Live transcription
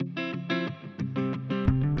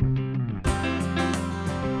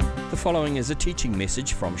following is a teaching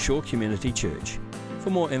message from Shore Community Church. For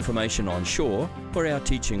more information on Shore or our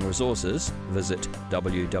teaching resources, visit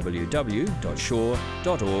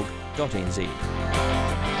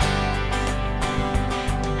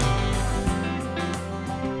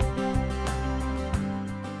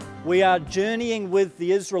We are journeying with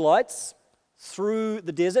the Israelites through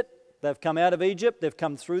the desert. They've come out of Egypt, they've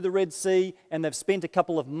come through the Red Sea, and they've spent a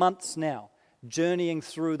couple of months now journeying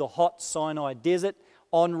through the hot Sinai desert,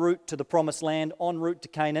 en route to the Promised Land, en route to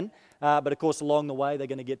Canaan. But of course, along the way, they're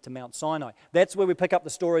going to get to Mount Sinai. That's where we pick up the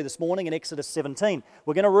story this morning in Exodus 17.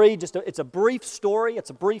 We're going to read it's a brief story, it's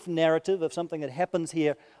a brief narrative of something that happens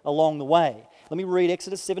here along the way. Let me read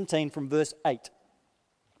Exodus 17 from verse 8.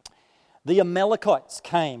 The Amalekites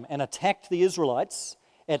came and attacked the Israelites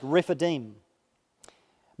at Rephidim.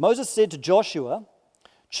 Moses said to Joshua,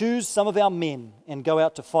 "Choose some of our men and go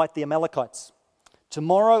out to fight the Amalekites.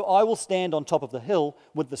 Tomorrow I will stand on top of the hill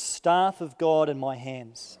with the staff of God in my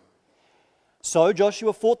hands." So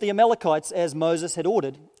Joshua fought the Amalekites as Moses had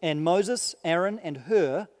ordered, and Moses, Aaron, and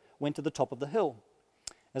Hur went to the top of the hill.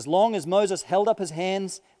 As long as Moses held up his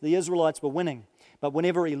hands, the Israelites were winning, but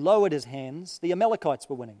whenever he lowered his hands, the Amalekites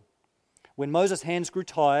were winning. When Moses' hands grew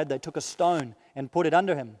tired, they took a stone and put it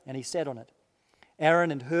under him, and he sat on it. Aaron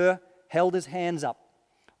and Hur held his hands up,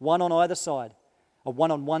 one on either side, or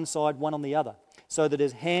one on one side, one on the other, so that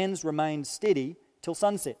his hands remained steady till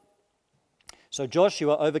sunset. So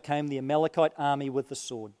Joshua overcame the Amalekite army with the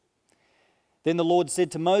sword. Then the Lord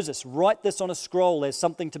said to Moses, "Write this on a scroll as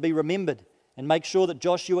something to be remembered, and make sure that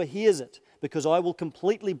Joshua hears it, because I will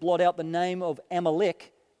completely blot out the name of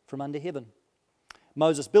Amalek from under heaven."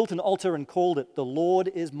 Moses built an altar and called it, "The Lord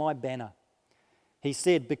is my banner." He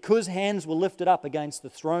said, "Because hands were lifted up against the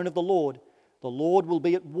throne of the Lord will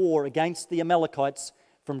be at war against the Amalekites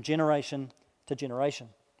from generation to generation."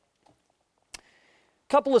 A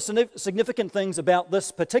couple of significant things about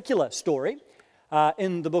this particular story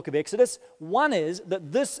in the book of Exodus. One is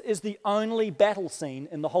that this is the only battle scene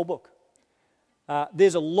in the whole book.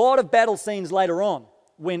 There's a lot of battle scenes later on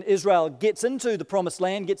when Israel gets into the Promised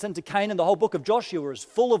Land, gets into Canaan. The whole book of Joshua is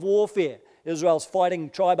full of warfare. Israel's fighting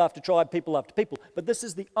tribe after tribe, people after people. But this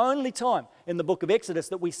is the only time in the book of Exodus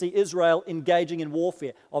that we see Israel engaging in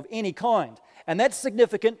warfare of any kind. And that's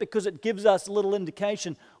significant because it gives us a little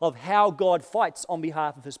indication of how God fights on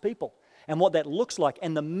behalf of his people and what that looks like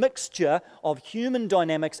and the mixture of human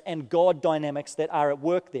dynamics and God dynamics that are at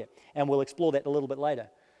work there. And we'll explore that a little bit later.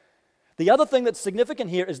 The other thing that's significant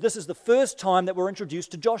here is this is the first time that we're introduced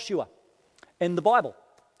to Joshua in the Bible.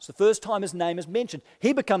 It's the first time his name is mentioned.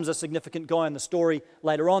 He becomes a significant guy in the story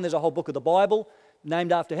later on. There's a whole book of the Bible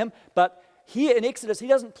named after him. But here in Exodus, he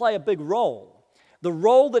doesn't play a big role. The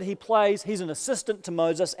role that he plays, he's an assistant to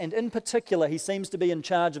Moses, and in particular, he seems to be in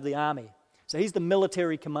charge of the army. So he's the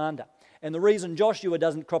military commander. And the reason Joshua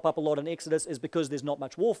doesn't crop up a lot in Exodus is because there's not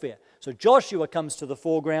much warfare. So Joshua comes to the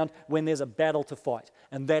foreground when there's a battle to fight,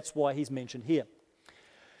 and that's why he's mentioned here.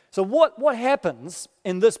 So what happens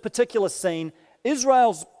in this particular scene?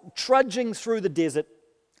 Israel's trudging through the desert.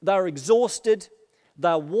 They're exhausted,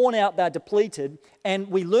 they're worn out, they're depleted, and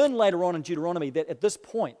we learn later on in Deuteronomy that at this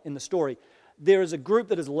point in the story, there is a group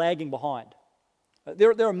that is lagging behind.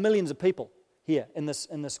 There are millions of people here in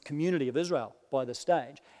this community of Israel by this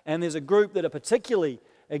stage, and there's a group that are particularly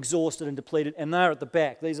exhausted and depleted, and they're at the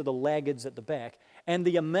back. These are the laggards at the back. And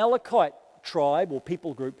the Amalekite tribe or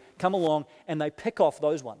people group come along and they pick off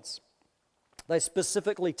those ones. They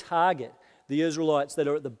specifically target the Israelites that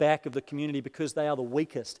are at the back of the community because they are the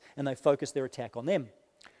weakest, and they focus their attack on them.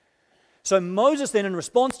 So Moses then, in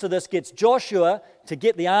response to this, gets Joshua to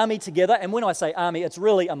get the army together. And when I say army, it's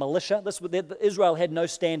really a militia. Israel had no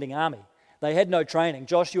standing army. They had no training.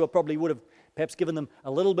 Joshua probably would have perhaps given them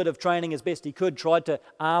a little bit of training as best he could, tried to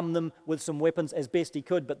arm them with some weapons as best he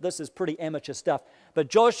could, but this is pretty amateur stuff. But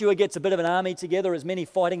Joshua gets a bit of an army together, as many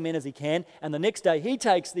fighting men as he can, and the next day he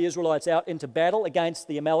takes the Israelites out into battle against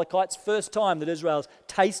the Amalekites. First time that Israel's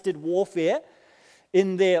tasted warfare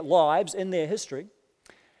in their lives, in their history.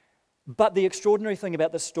 But the extraordinary thing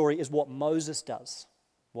about this story is what Moses does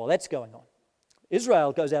while that's going on.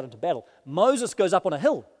 Israel goes out into battle. Moses goes up on a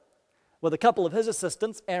hill with a couple of his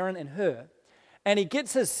assistants, Aaron and Hur, and he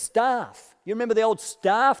gets his staff. You remember the old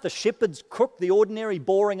staff, the shepherd's crook, the ordinary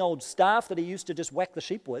boring old staff that he used to just whack the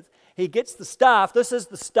sheep with? He gets the staff. This is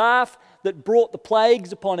the staff that brought the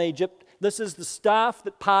plagues upon Egypt. This is the staff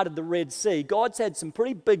that parted the Red Sea. God's had some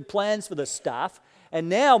pretty big plans for this staff, and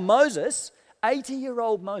now Moses,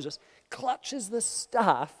 80-year-old Moses, clutches this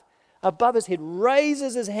staff above his head,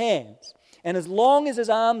 raises his hands, and as long as his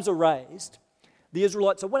arms are raised, the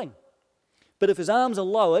Israelites are winning. But if his arms are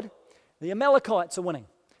lowered, the Amalekites are winning.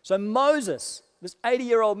 So Moses, this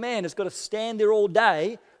 80-year-old man, has got to stand there all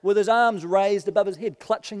day with his arms raised above his head,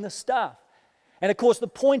 clutching the staff. And of course, the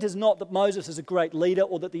point is not that Moses is a great leader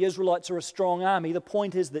or that the Israelites are a strong army. The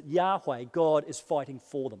point is that Yahweh, God, is fighting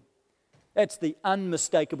for them. That's the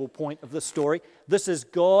unmistakable point of this story. This is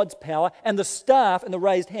God's power. And the staff and the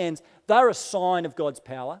raised hands, they're a sign of God's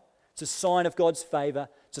power. It's a sign of God's favor.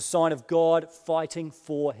 It's a sign of God fighting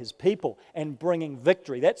for his people and bringing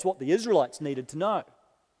victory. That's what the Israelites needed to know.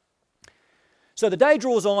 So the day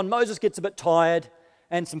draws on. Moses gets a bit tired,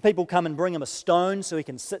 and some people come and bring him a stone so he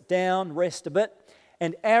can sit down, rest a bit.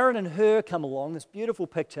 And Aaron and Hur come along, this beautiful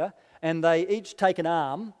picture, and they each take an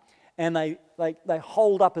arm, and they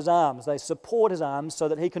hold up his arms. They support his arms so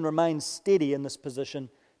that he can remain steady in this position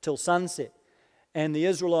till sunset. And the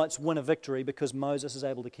Israelites win a victory because Moses is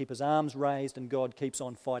able to keep his arms raised and God keeps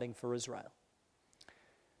on fighting for Israel.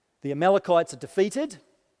 The Amalekites are defeated.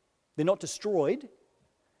 They're not destroyed.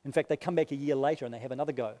 In fact, they come back a year later and they have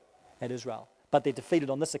another go at Israel. But they're defeated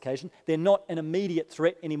on this occasion. They're not an immediate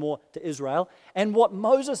threat anymore to Israel. And what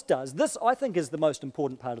Moses does, this I think is the most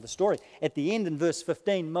important part of the story. At the end in verse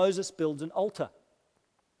 15, Moses builds an altar.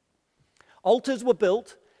 Altars were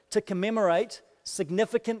built to commemorate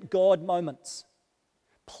significant God moments.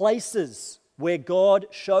 Places where God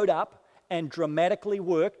showed up and dramatically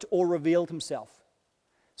worked or revealed himself.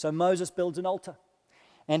 So Moses builds an altar.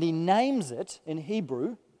 And he names it in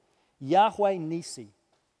Hebrew, Yahweh Nisi.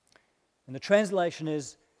 And the translation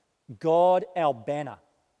is, God our banner,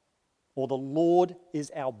 or the Lord is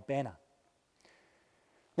our banner.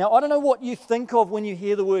 Now, I don't know what you think of when you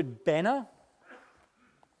hear the word banner.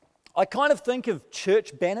 I kind of think of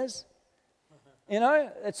church banners. You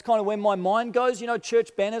know, it's kind of where my mind goes. You know,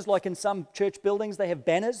 church banners, like in some church buildings, they have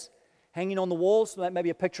banners hanging on the walls, so maybe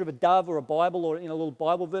a picture of a dove or a Bible or a little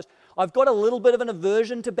Bible verse. I've got a little bit of an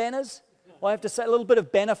aversion to banners. I have to say, a little bit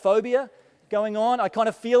of banner phobia going on. I kind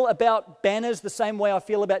of feel about banners the same way I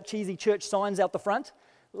feel about cheesy church signs out the front.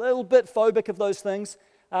 A little bit phobic of those things.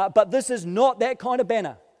 But this is not that kind of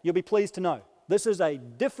banner, you'll be pleased to know. This is a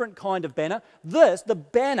different kind of banner. The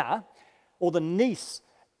banner, or the Nis,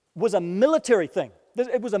 was a military thing.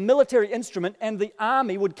 It was a military instrument, and the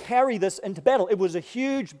army would carry this into battle. It was a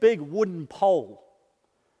huge, big wooden pole.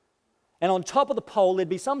 And on top of the pole, there'd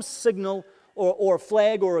be some signal or a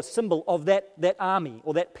flag or a symbol of that army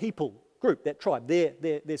or that people group, that tribe,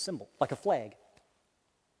 their symbol, like a flag.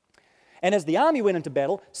 And as the army went into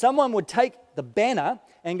battle, someone would take the banner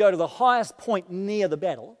and go to the highest point near the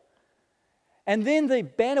battle. And then the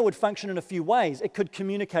banner would function in a few ways. It could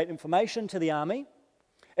communicate information to the army.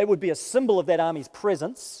 It would be a symbol of that army's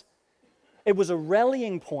presence. It was a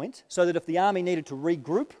rallying point so that if the army needed to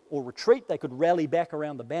regroup or retreat, they could rally back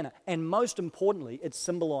around the banner. And most importantly, it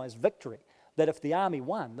symbolized victory. That if the army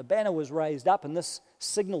won, the banner was raised up, and this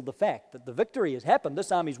signaled the fact that the victory has happened.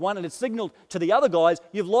 This army's won, and it signaled to the other guys,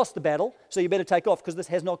 you've lost the battle, so you better take off because this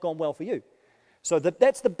has not gone well for you. So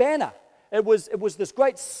that's the banner. It was this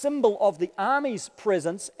great symbol of the army's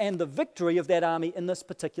presence and the victory of that army in this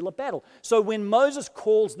particular battle. So when Moses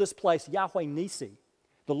calls this place Yahweh Nisi,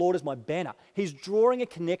 the Lord is my banner, he's drawing a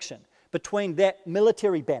connection between that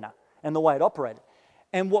military banner and the way it operated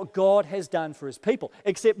and what God has done for his people.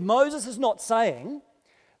 Except Moses is not saying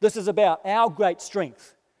this is about our great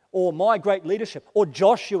strength or my great leadership or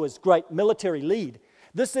Joshua's great military lead.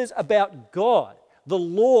 This is about God. The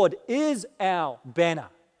Lord is our banner.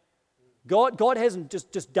 God hasn't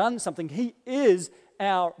just done something. He is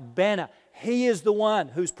our banner. He is the one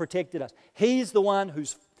who's protected us. He's the one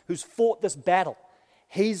who's fought this battle.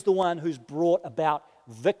 He's the one who's brought about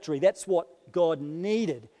victory. That's what God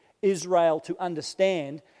needed Israel to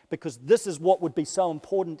understand, because this is what would be so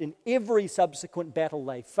important in every subsequent battle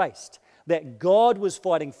they faced, that God was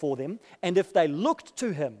fighting for them, and if they looked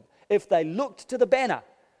to him, if they looked to the banner,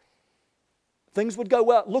 things would go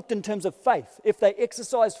well. Looked in terms of faith. If they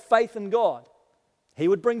exercised faith in God, he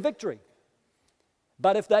would bring victory.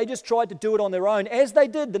 But if they just tried to do it on their own, as they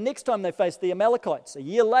did the next time they faced the Amalekites, a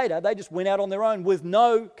year later, they just went out on their own with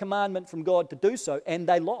no commandment from God to do so, and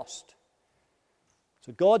they lost.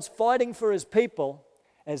 So God's fighting for his people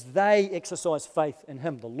as they exercise faith in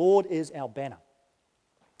him. The Lord is our banner.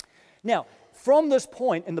 Now, from this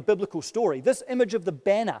point in the biblical story, this image of the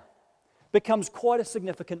banner becomes quite a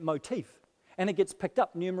significant motif. And it gets picked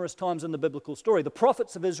up numerous times in the biblical story. The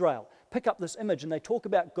prophets of Israel pick up this image and they talk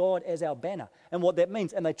about God as our banner and what that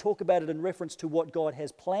means. And they talk about it in reference to what God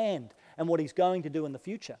has planned and what he's going to do in the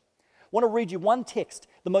future. I want to read you one text,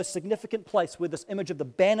 the most significant place where this image of the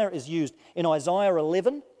banner is used, in Isaiah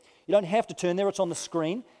 11. You don't have to turn there, it's on the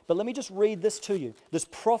screen. But let me just read this to you. This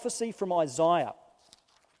prophecy from Isaiah.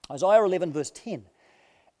 Isaiah 11 verse 10.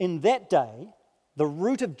 In that day, the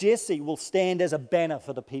root of Jesse will stand as a banner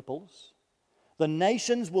for the peoples. The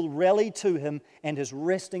nations will rally to him, and his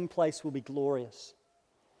resting place will be glorious.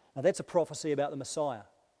 Now that's a prophecy about the Messiah.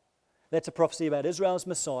 That's a prophecy about Israel's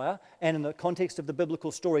Messiah, and in the context of the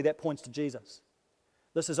biblical story, that points to Jesus.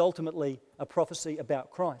 This is ultimately a prophecy about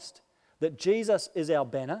Christ, that Jesus is our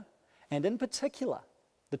banner, and in particular,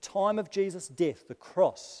 the time of Jesus' death, the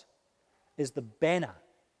cross, is the banner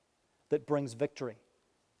that brings victory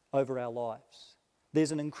over our lives.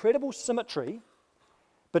 There's an incredible symmetry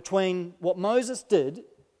between what Moses did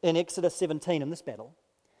in Exodus 17 in this battle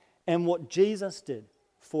and what Jesus did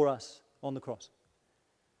for us on the cross.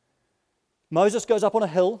 Moses goes up on a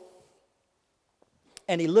hill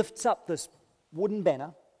and he lifts up this wooden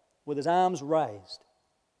banner with his arms raised.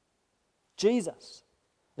 Jesus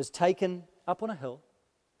is taken up on a hill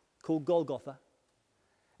called Golgotha,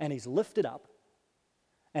 and he's lifted up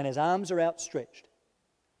and his arms are outstretched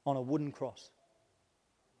on a wooden cross.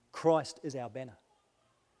 Christ is our banner.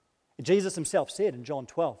 Jesus himself said in John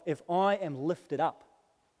 12, if I am lifted up,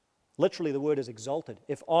 literally the word is exalted,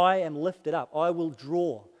 if I am lifted up, I will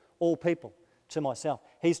draw all people to myself.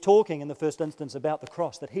 He's talking in the first instance about the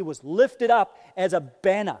cross, that he was lifted up as a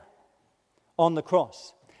banner on the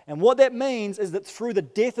cross. And what that means is that through the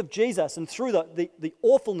death of Jesus and through the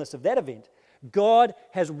awfulness of that event, God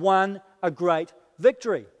has won a great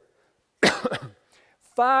victory.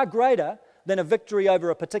 Far greater than a victory over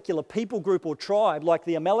a particular people group or tribe like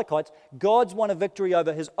the Amalekites. God's won a victory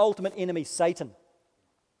over his ultimate enemy, Satan.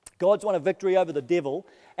 God's won a victory over the devil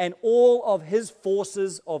and all of his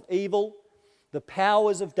forces of evil, the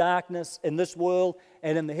powers of darkness in this world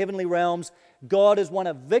and in the heavenly realms. God has won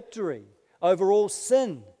a victory over all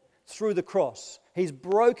sin through the cross. He's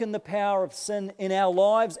broken the power of sin in our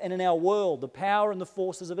lives and in our world, the power and the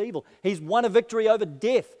forces of evil. He's won a victory over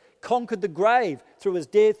death, conquered the grave through his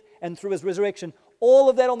death and through his resurrection. All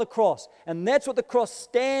of that on the cross. And that's what the cross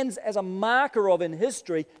stands as a marker of in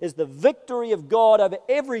history, is the victory of God over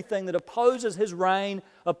everything that opposes his reign,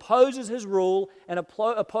 opposes his rule, and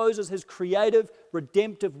opposes his creative,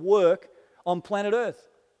 redemptive work on planet Earth.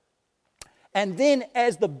 And then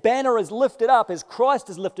as the banner is lifted up, as Christ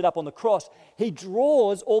is lifted up on the cross, he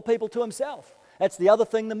draws all people to himself. That's the other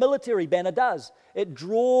thing the military banner does. It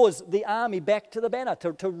draws the army back to the banner,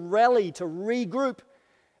 to rally, to regroup.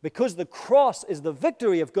 Because the cross is the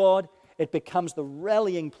victory of God, it becomes the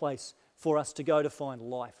rallying place for us to go to find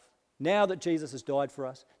life. Now that Jesus has died for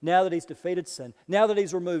us, now that he's defeated sin, now that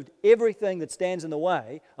he's removed everything that stands in the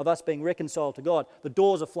way of us being reconciled to God, the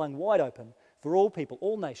doors are flung wide open for all people,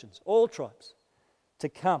 all nations, all tribes to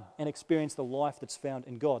come and experience the life that's found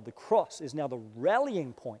in God. The cross is now the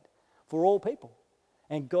rallying point for all people.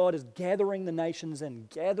 And God is gathering the nations and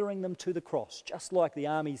gathering them to the cross, just like the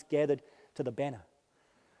armies gathered to the banner.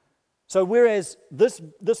 So whereas this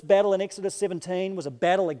battle in Exodus 17 was a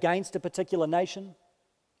battle against a particular nation,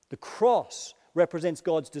 the cross represents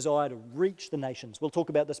God's desire to reach the nations. We'll talk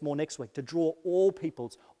about this more next week, to draw all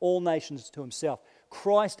peoples, all nations to himself.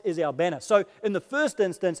 Christ is our banner. So in the first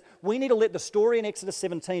instance, we need to let the story in Exodus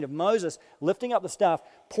 17 of Moses lifting up the staff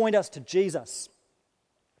point us to Jesus.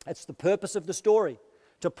 That's the purpose of the story,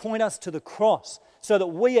 to point us to the cross, so that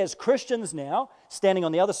we as Christians now, standing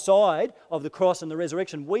on the other side of the cross and the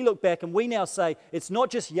resurrection, we look back and we now say, it's not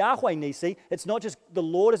just Yahweh Nisi, it's not just the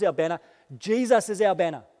Lord is our banner, Jesus is our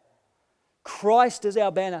banner. Christ is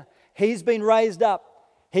our banner. He's been raised up.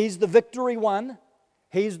 He's the victory one.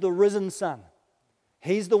 He's the risen Son.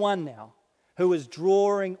 He's the one now who is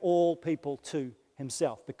drawing all people to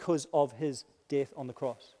himself because of his death on the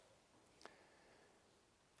cross.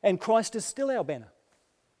 And Christ is still our banner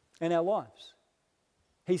in our lives.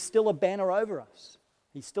 He's still a banner over us.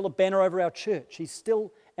 He's still a banner over our church. He's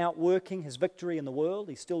still outworking his victory in the world.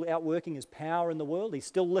 He's still outworking his power in the world. He's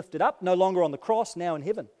still lifted up, no longer on the cross, now in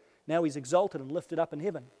heaven. Now he's exalted and lifted up in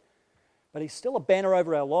heaven. But he's still a banner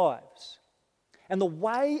over our lives. And the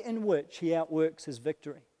way in which he outworks his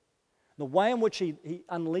victory, the way in which he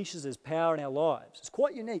unleashes his power in our lives is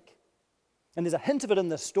quite unique. And there's a hint of it in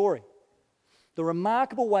this story. The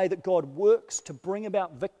remarkable way that God works to bring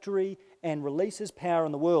about victory and release his power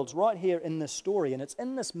in the world is right here in this story. And it's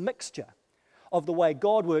in this mixture of the way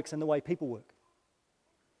God works and the way people work.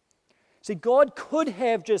 See, God could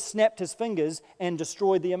have just snapped his fingers and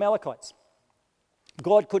destroyed the Amalekites.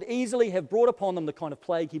 God could easily have brought upon them the kind of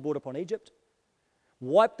plague he brought upon Egypt,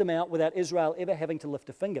 wiped them out without Israel ever having to lift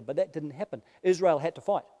a finger. But that didn't happen. Israel had to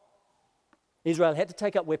fight. Israel had to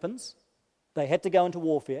take up weapons. They had to go into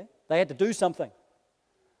warfare. They had to do something.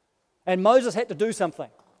 And Moses had to do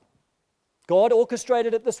something. God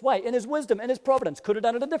orchestrated it this way in his wisdom, in his providence. Could have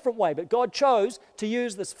done it a different way, but God chose to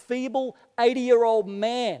use this feeble 80-year-old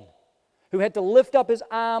man who had to lift up his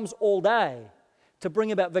arms all day to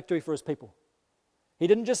bring about victory for his people. He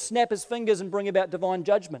didn't just snap his fingers and bring about divine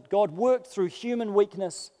judgment. God worked through human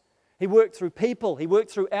weakness. He worked through people. He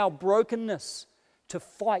worked through our brokenness to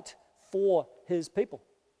fight for his people.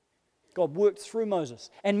 God worked through Moses.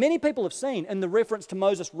 And many people have seen in the reference to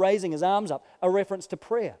Moses raising his arms up a reference to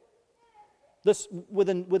prayer. This,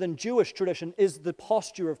 within Jewish tradition, is the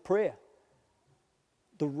posture of prayer,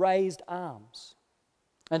 the raised arms.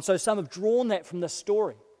 And so some have drawn that from this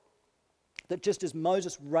story, that just as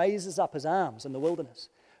Moses raises up his arms in the wilderness,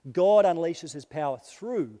 God unleashes his power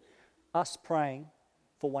through us praying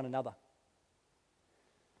for one another.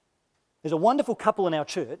 There's a wonderful couple in our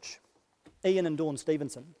church, Ian and Dawn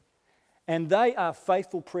Stevenson, and they are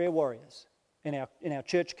faithful prayer warriors in our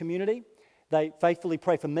church community. They faithfully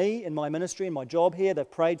pray for me in my ministry and my job here.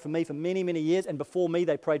 They've prayed for me for many, many years, and before me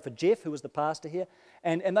they prayed for Jeff, who was the pastor here,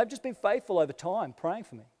 and they've just been faithful over time praying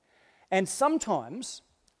for me. And sometimes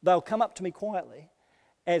they'll come up to me quietly,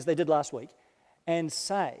 as they did last week, and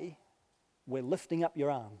say, "We're lifting up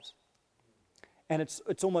your arms." And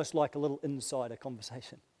it's almost like a little insider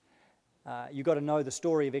conversation. You've got to know the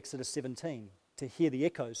story of Exodus 17 to hear the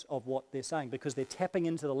echoes of what they're saying, because they're tapping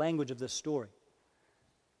into the language of this story.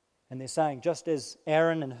 And they're saying, just as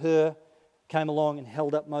Aaron and Hur came along and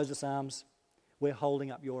held up Moses' arms, we're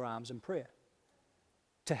holding up your arms in prayer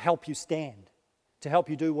to help you stand, to help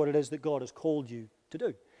you do what it is that God has called you to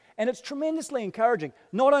do. And it's tremendously encouraging,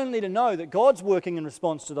 not only to know that God's working in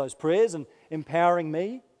response to those prayers and empowering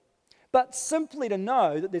me, but simply to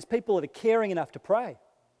know that there's people that are caring enough to pray.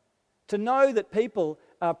 To know that people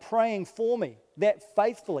are praying for me that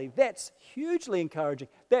faithfully, that's hugely encouraging.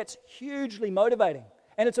 That's hugely motivating.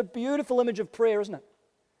 And it's a beautiful image of prayer, isn't it?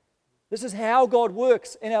 This is how God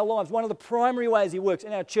works in our lives. One of the primary ways he works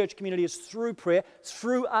in our church community is through prayer,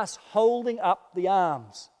 through us holding up the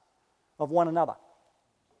arms of one another.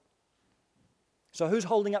 So who's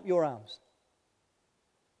holding up your arms?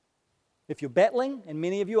 If you're battling, and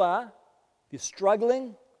many of you are, if you're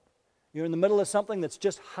struggling, you're in the middle of something that's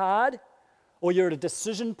just hard, or you're at a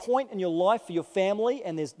decision point in your life for your family,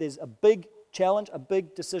 and there's a big challenge, a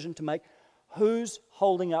big decision to make, who's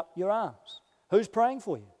holding up your arms? Who's praying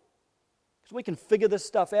for you? Because we can figure this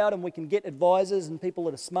stuff out and we can get advisors and people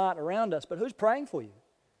that are smart around us, but who's praying for you?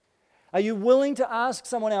 Are you willing to ask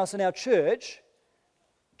someone else in our church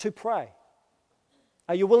to pray?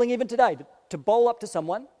 Are you willing even today to bowl up to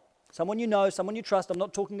someone you know, someone you trust? I'm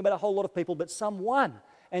not talking about a whole lot of people, but someone,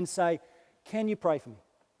 and say, can you pray for me?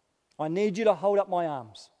 I need you to hold up my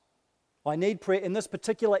arms. I need prayer in this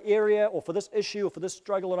particular area, or for this issue, or for this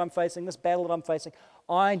struggle that I'm facing, this battle that I'm facing.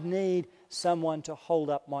 I need someone to hold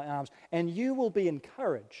up my arms. And you will be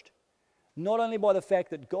encouraged, not only by the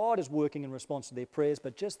fact that God is working in response to their prayers,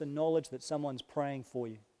 but just the knowledge that someone's praying for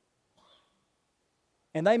you.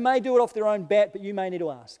 And they may do it off their own bat, but you may need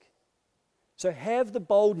to ask. So have the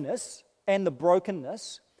boldness and the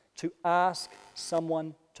brokenness to ask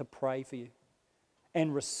someone to pray for you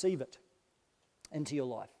and receive it into your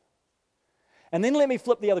life. And then let me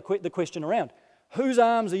flip the question around. Whose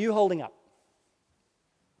arms are you holding up?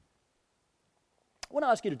 I want to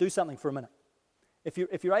ask you to do something for a minute. If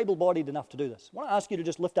you're able-bodied enough to do this, I want to ask you to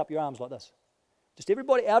just lift up your arms like this. Just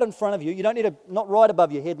everybody out in front of you. You don't need to, not right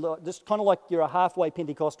above your head, just kind of like you're a halfway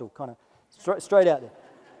Pentecostal, kind of straight out there.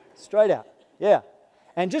 Straight out, yeah.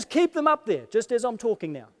 And just keep them up there, just as I'm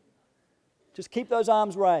talking now. Just keep those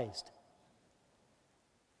arms raised.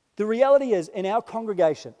 The reality is, in our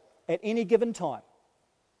congregation, at any given time,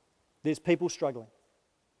 there's people struggling.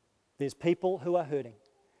 There's people who are hurting.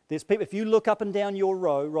 There's people, if you look up and down your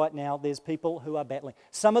row right now, there's people who are battling.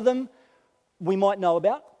 Some of them we might know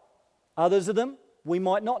about. Others of them we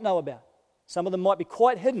might not know about. Some of them might be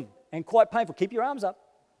quite hidden and quite painful. Keep your arms up.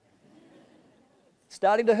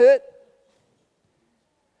 Starting to hurt.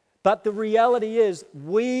 But the reality is,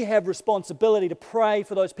 we have responsibility to pray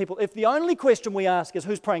for those people. If the only question we ask is,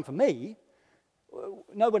 who's praying for me?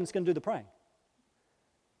 Nobody's going to do the praying.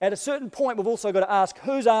 At a certain point, we've also got to ask,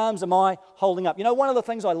 whose arms am I holding up? You know, one of the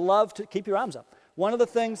things I love to, keep your arms up. One of the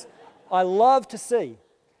things I love to see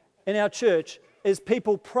in our church is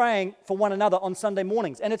people praying for one another on Sunday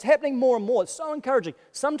mornings. And it's happening more and more. It's so encouraging.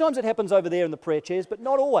 Sometimes it happens over there in the prayer chairs, but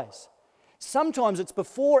not always. Sometimes it's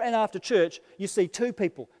before and after church, you see 2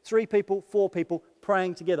 people, 3 people, 4 people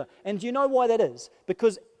praying together. And do you know why that is?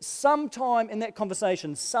 Because sometime in that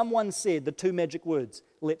conversation, someone said the 2 magic words,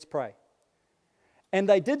 let's pray. And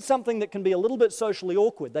they did something that can be a little bit socially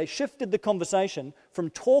awkward. They shifted the conversation from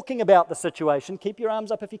talking about the situation, keep your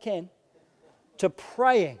arms up if you can, to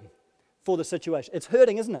praying for the situation. It's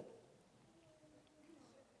hurting, isn't it?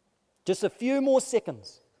 Just a few more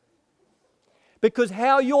seconds. Because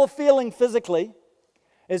how you're feeling physically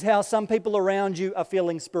is how some people around you are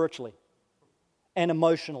feeling spiritually and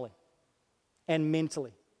emotionally and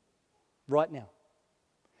mentally right now.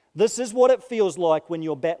 This is what it feels like when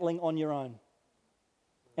you're battling on your own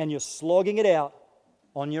and you're slogging it out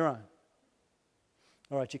on your own.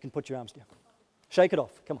 All right, you can put your arms down. Shake it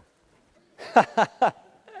off. Come on.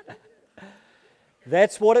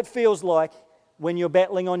 That's what it feels like when you're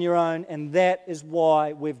battling on your own, and that is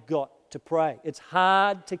why we've got to pray. It's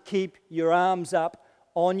hard to keep your arms up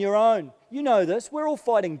on your own. You know this. We're all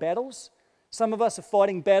fighting battles. Some of us are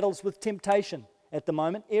fighting battles with temptation at the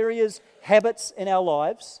moment, areas, habits in our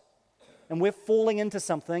lives, and we're falling into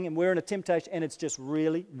something and we're in a temptation, and it's just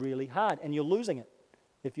really, really hard, and you're losing it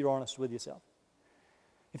if you're honest with yourself.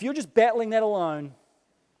 If you're just battling that alone,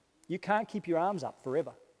 you can't keep your arms up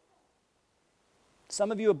forever. Some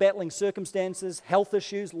of you are battling circumstances, health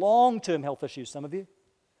issues, long-term health issues, some of you.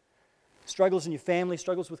 Struggles in your family,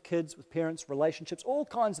 struggles with kids, with parents, relationships, all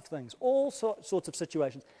kinds of things, all sorts of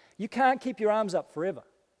situations. You can't keep your arms up forever.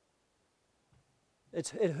 It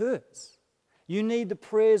hurts. You need the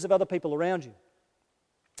prayers of other people around you.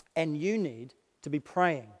 And you need to be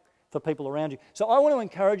praying for people around you. So I want to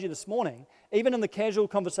encourage you this morning, even in the casual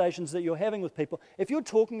conversations that you're having with people, if you're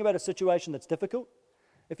talking about a situation that's difficult,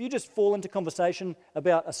 if you just fall into conversation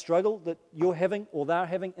about a struggle that you're having or they're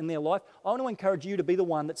having in their life, I want to encourage you to be the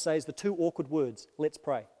one that says the two awkward words, let's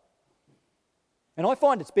pray. And I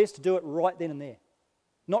find it's best to do it right then and there.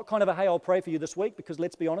 Not kind of a, hey, I'll pray for you this week, because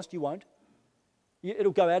let's be honest, you won't.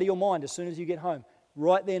 It'll go out of your mind as soon as you get home,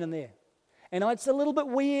 right then and there. And it's a little bit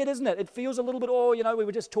weird, isn't it? It feels a little bit, we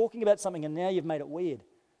were just talking about something and now you've made it weird.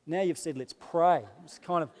 Now you've said, let's pray. It's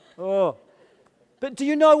kind of, But do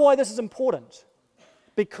you know why this is important?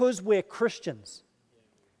 Because we're Christians.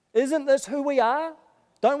 Isn't this who we are?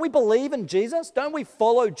 Don't we believe in Jesus? Don't we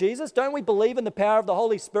follow Jesus? Don't we believe in the power of the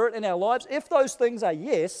Holy Spirit in our lives? If those things are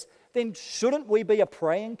yes, then shouldn't we be a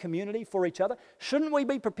praying community for each other? Shouldn't we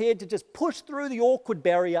be prepared to just push through the awkward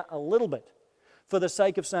barrier a little bit for the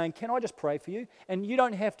sake of saying, can I just pray for you? And you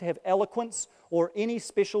don't have to have eloquence or any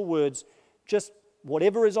special words, just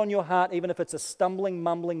whatever is on your heart, even if it's a stumbling,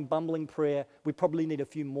 mumbling, bumbling prayer. We probably need a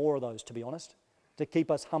few more of those, to be honest, to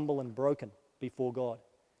keep us humble and broken before God.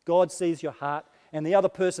 God sees your heart, and the other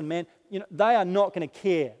person, man, they are not going to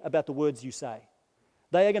care about the words you say.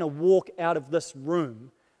 They are going to walk out of this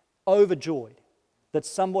room overjoyed that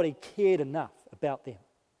somebody cared enough about them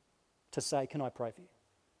to say, can I pray for you?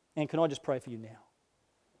 And can I just pray for you now?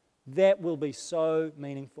 That will be so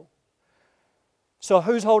meaningful. So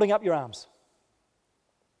who's holding up your arms?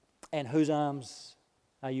 And whose arms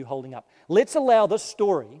are you holding up? Let's allow this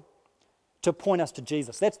story to point us to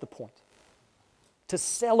Jesus. That's the point. To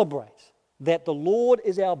celebrate that the Lord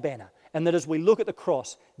is our banner, and that as we look at the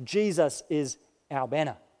cross, Jesus is our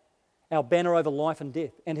banner over life and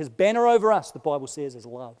death. And his banner over us, the Bible says, is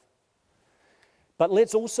love. But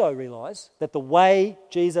let's also realize that the way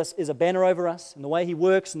Jesus is a banner over us, and the way he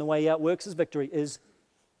works and the way he outworks his victory, is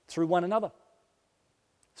through one another,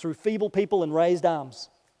 through feeble people and raised arms,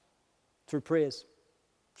 through prayers,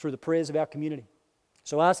 through the prayers of our community.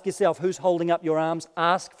 So ask yourself, who's holding up your arms?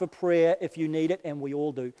 Ask for prayer if you need it, and we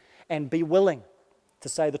all do. And be willing to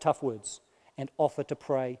say the tough words and offer to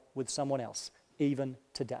pray with someone else, even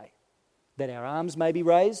today, that our arms may be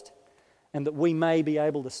raised and that we may be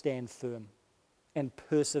able to stand firm and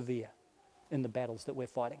persevere in the battles that we're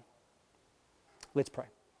fighting. Let's pray.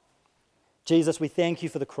 Jesus, we thank you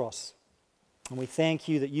for the cross, and we thank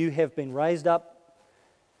you that you have been raised up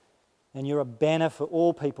and you're a banner for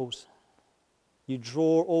all peoples. You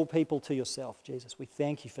draw all people to yourself, Jesus. We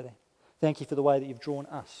thank you for that. Thank you for the way that you've drawn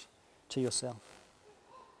us to yourself.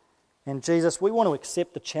 And Jesus, we want to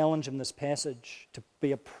accept the challenge in this passage to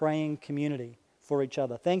be a praying community for each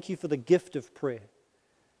other. Thank you for the gift of prayer,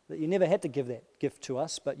 that you never had to give that gift to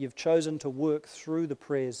us, but you've chosen to work through the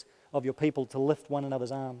prayers of your people to lift one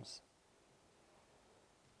another's arms.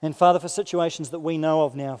 And Father, for situations that we know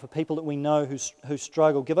of now, for people that we know who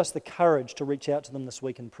struggle, give us the courage to reach out to them this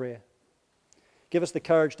week in prayer. Give us the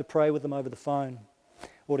courage to pray with them over the phone,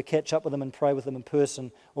 or to catch up with them and pray with them in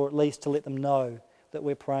person, or at least to let them know that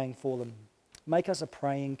we're praying for them. Make us a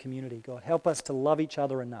praying community, God. Help us to love each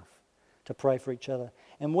other enough to pray for each other.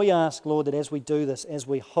 And we ask, Lord, that as we do this, as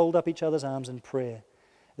we hold up each other's arms in prayer,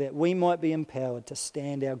 that we might be empowered to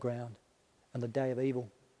stand our ground in the day of evil,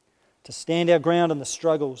 to stand our ground in the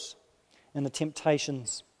struggles and the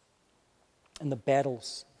temptations and the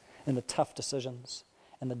battles and the tough decisions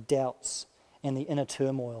and the doubts and the inner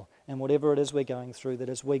turmoil and whatever it is we're going through, that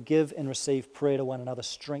as we give and receive prayer to one another,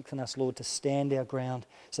 strengthen us, Lord, to stand our ground,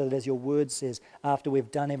 so that as your word says, after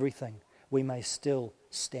we've done everything, we may still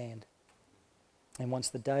stand. And once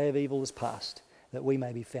the day of evil is past, that we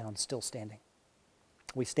may be found still standing.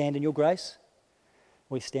 We stand in your grace,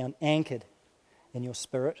 we stand anchored in your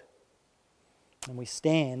spirit, and we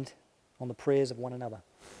stand on the prayers of one another.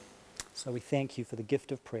 So we thank you for the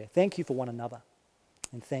gift of prayer. Thank you for one another.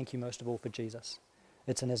 And thank you most of all for Jesus.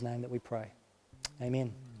 It's in his name that we pray.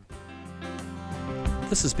 Amen.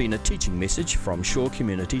 This has been a teaching message from Shore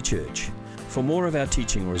Community Church. For more of our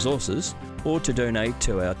teaching resources, or to donate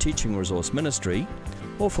to our teaching resource ministry,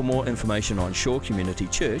 or for more information on Shore Community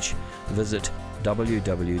Church, visit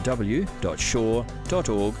www.shore.org.nz.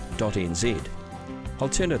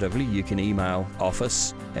 Alternatively, you can email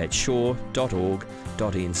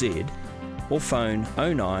office@shore.org.nz or phone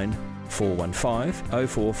 09 415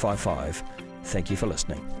 0455. Thank you for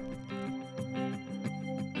listening.